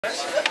Oh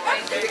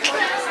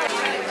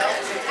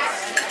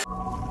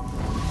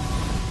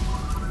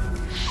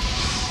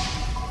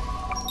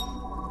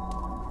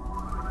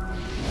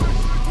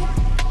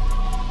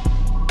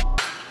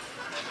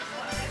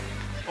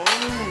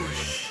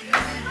shit.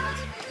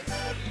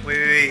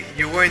 Wait.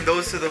 You're wearing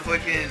those to the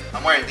fucking...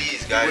 I'm wearing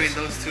these, guys. You're wearing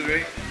those too,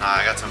 right? Nah,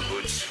 I got some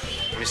boots.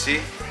 Let me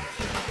see.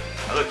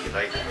 I look you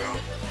like it, bro.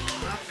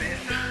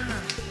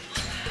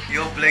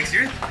 Yo, Blex,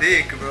 you're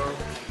thick, bro.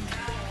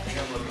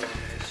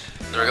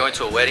 We're going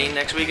to a wedding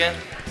next weekend.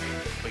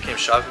 We came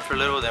shopping for a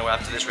little, then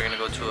after this we're gonna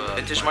go to a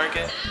vintage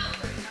market.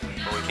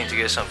 But we came to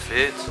get some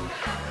fits.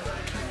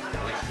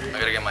 I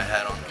gotta get my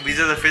hat on.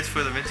 These are the fits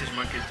for the vintage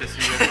market, just so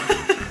you guys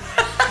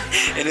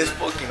know. It is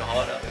fucking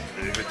hot out.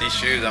 With these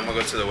shoes, I'm gonna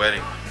go to the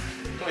wedding.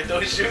 With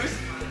those shoes?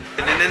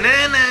 I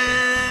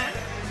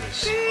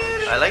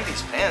I like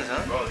these pants,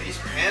 huh? Bro, these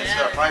pants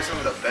are probably some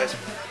of the best.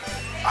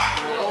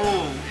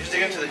 Oh, You just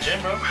take them to the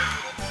gym, bro.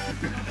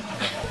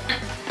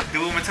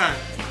 do it one more time.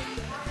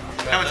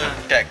 One more time.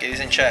 Chat, he's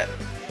in chat.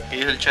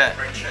 He's in chat.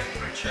 Print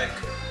check.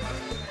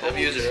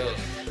 W's or L's.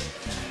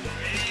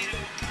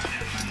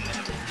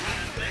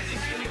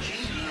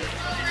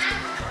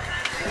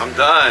 I'm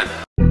done.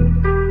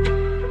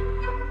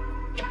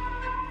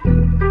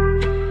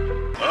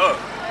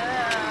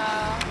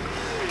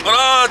 What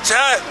up,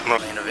 chat?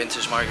 In a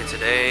vintage market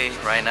today,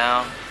 right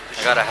now.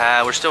 I got a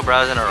hat. We're still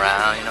browsing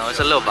around, you know. It's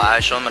a little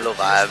vibe. Show them a little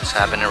vibe. It's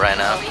happening right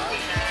now.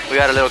 We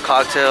got a little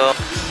cocktail.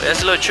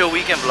 It's a little chill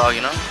weekend vlog,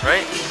 you know,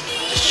 right?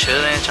 Just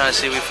chilling, trying to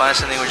see if we find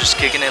something. We're just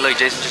kicking it. Look,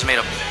 Jason just made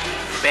a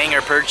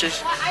banger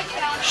purchase.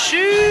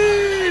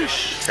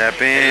 Sheesh.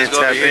 Tap in,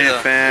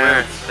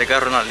 fam. They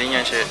got Ronaldinho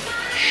and shit.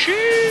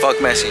 Sheesh. Fuck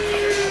Messi.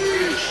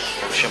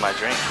 Oh shit, my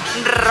drink.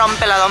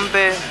 Rompe la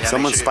dompe.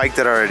 Someone spiked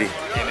it already.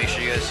 Hey, make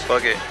sure you guys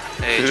fuck it.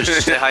 Hey,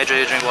 just stay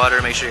hydrated, drink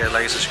water. Make sure you guys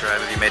like and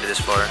subscribe if you made it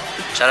this far.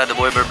 Shout out to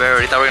boy Burberry.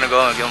 Already thought we were gonna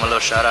go and give him a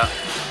little shout out.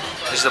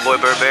 This is the boy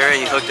Burberry.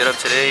 He hooked it up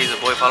today. He's a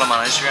boy. Follow him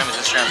on Instagram. His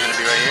Instagram's gonna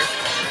be right here.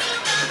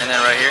 And then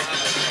right here.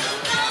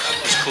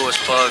 He's cool as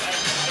fuck.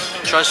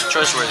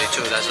 Trustworthy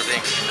too. That's the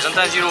thing.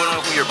 Sometimes you don't know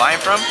who you're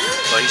buying from,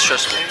 but he's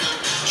trustworthy.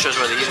 He's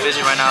trustworthy. He's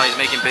busy right now. He's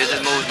making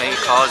business moves,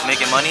 making calls,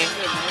 making money.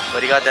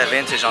 But he got that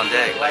vintage on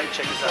deck.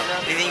 Check this out.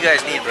 Anything you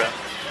guys need, bro.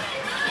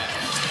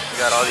 We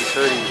got all these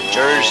hoodies,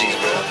 jerseys,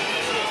 bro.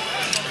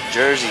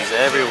 Jerseys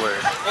everywhere.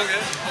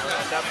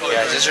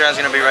 Yeah, his Instagram's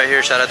gonna be right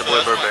here. Shout out to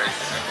boy Burberry.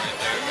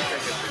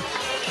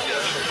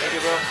 Thank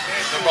you, bro.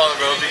 No problem,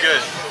 bro. Be good.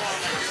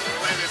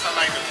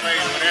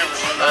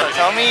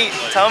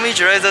 Tell me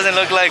Jerez doesn't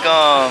look like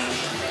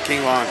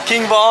King Von.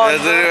 King Von.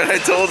 That's literally what I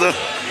told him.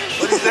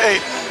 What did he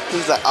say?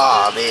 He's like,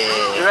 ah, man.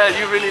 Jerez,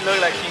 you really look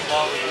like King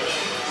Von.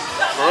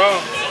 Bro.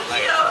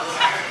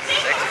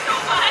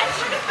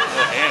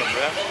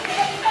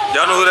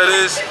 Y'all know who that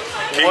is?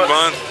 King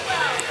Von.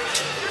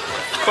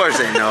 Of course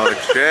they know.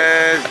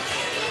 Dread.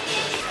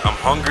 I'm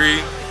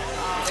hungry.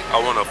 I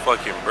want a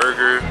fucking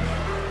burger.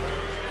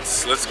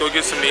 Let's go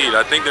get some to eat.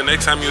 I think the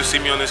next time you see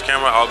me on this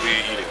camera, I'll be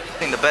eating. I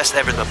think the best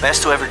ever, the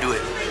best to ever do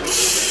it.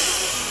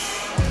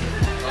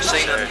 Don't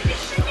say nothing.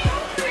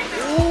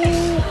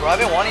 Ooh, bro, I've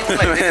been wanting one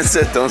like this.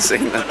 said don't say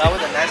nothing. But not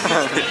with the nasty.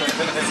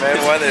 Man,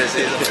 why did I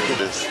say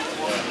something?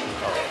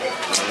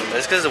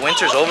 It's because the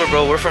winter's over,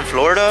 bro. We're from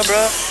Florida,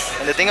 bro.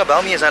 And the thing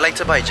about me is I like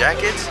to buy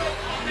jackets,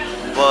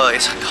 but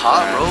it's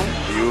hot, bro.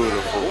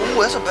 Beautiful.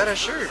 Ooh, that's a better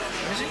shirt.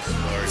 Let me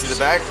see. See the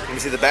back? Let me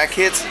see the back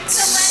hits.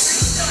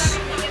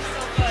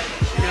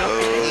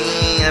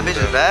 Dang, that bitch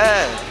is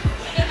bad.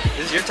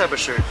 This is your type of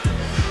shirt.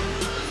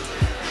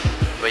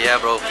 But yeah,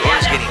 bro,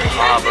 Florida's getting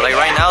hot, bro. Like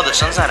right now, the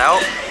sun's not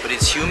out, but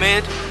it's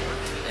humid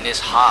and it's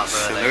hot,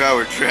 bro. Like, Look how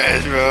we're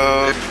trash,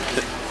 bro.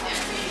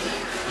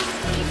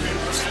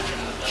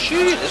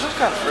 Shoot, this one's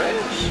kind of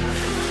fresh.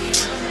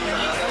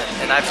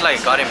 And I feel like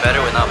it gotten better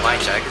with not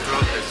buying jackets,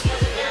 bro.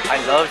 I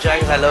love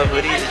jackets, I love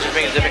hoodies. It just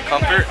brings a different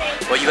comfort,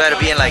 but you gotta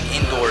be in like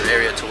indoor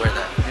area to wear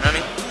that. You know what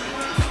I mean?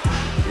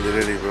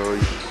 Literally, bro.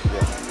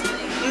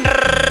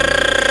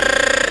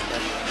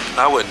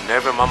 I would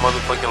never in my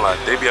motherfucking life.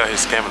 They be out here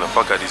scamming the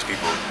fuck out of these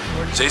people.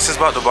 Jason's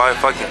about to buy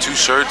fucking 2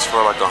 shirts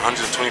for like $125.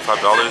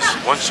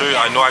 One shirt,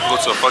 I know I can go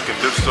to a fucking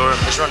thrift store.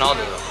 It's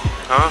Ronaldo though.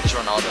 Huh? It's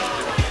Ronaldo.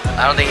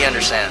 I don't think he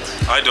understands.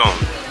 I don't.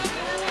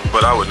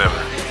 But I would never.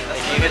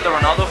 Can you hit the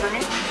Ronaldo for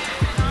me?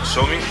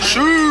 Show me?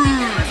 Shoot!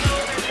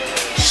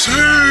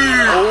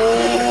 Shoot!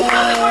 Oh,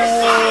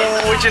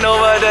 what you know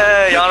about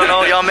that? Y'all don't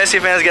know. Y'all Messi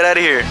fans, get out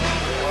of here.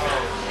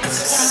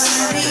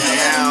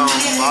 Damn,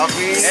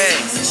 Bobby. Hey.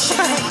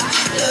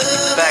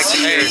 Back to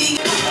here.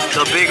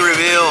 The big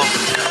reveal.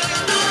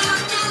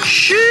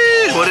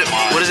 Shit. What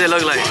does it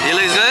look like? It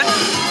looks good?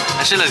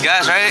 That shit looks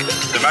gas, right?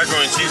 The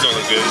macaroni and cheese don't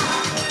look good.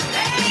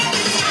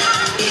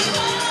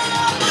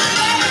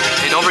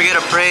 Hey, don't forget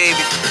to pray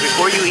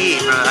before you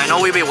eat, bro. I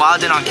know we be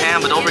wilding on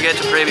cam, but don't forget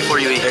to pray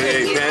before you eat.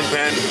 Hey,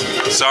 Pan.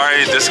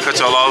 Sorry, this cut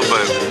y'all off,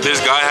 but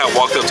this guy had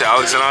walked up to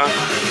Alex and I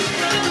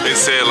and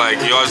said like,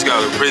 y'all just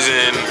got out of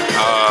prison.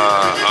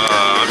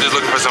 I'm just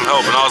looking for some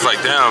help, and I was like,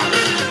 damn,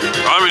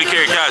 I don't really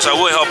carry cash. I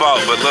would help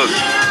out, but look,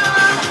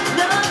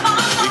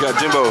 we got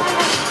Jimbo.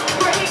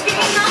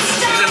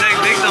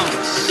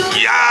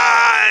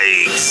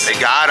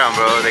 got him,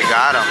 bro. They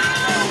got him.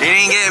 They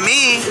didn't get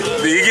me.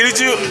 Did he get it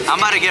you?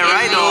 I'm about to get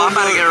right though. I'm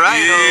about to get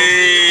right though.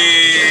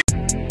 Yeah.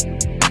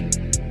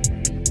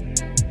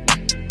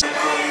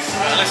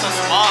 Like some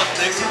small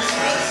things.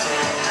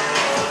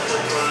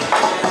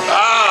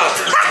 Ah.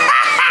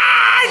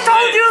 I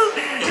told you.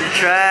 You're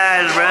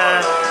trash,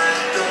 bro.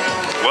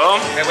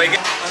 Well,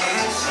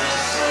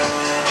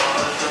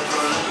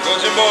 go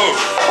Jimbo.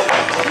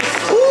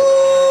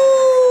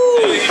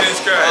 He didn't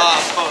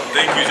scratch.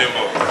 Thank you,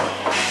 Jimbo.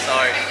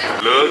 Sorry.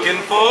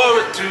 Looking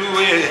forward to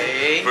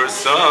it for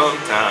some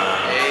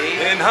time.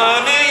 And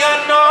honey,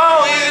 I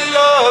know you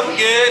love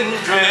getting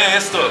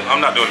dressed up.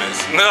 I'm not doing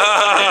this.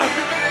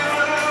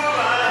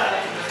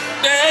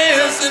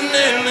 Dancing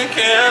in the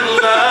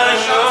candlelight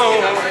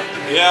show.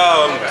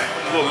 Yeah, I'm a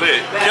little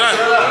lit. Can I?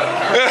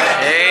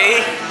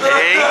 Hey,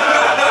 hey.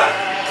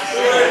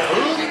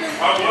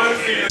 I want to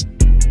see it.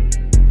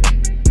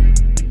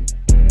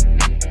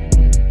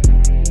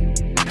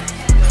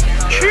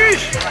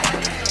 Sheesh.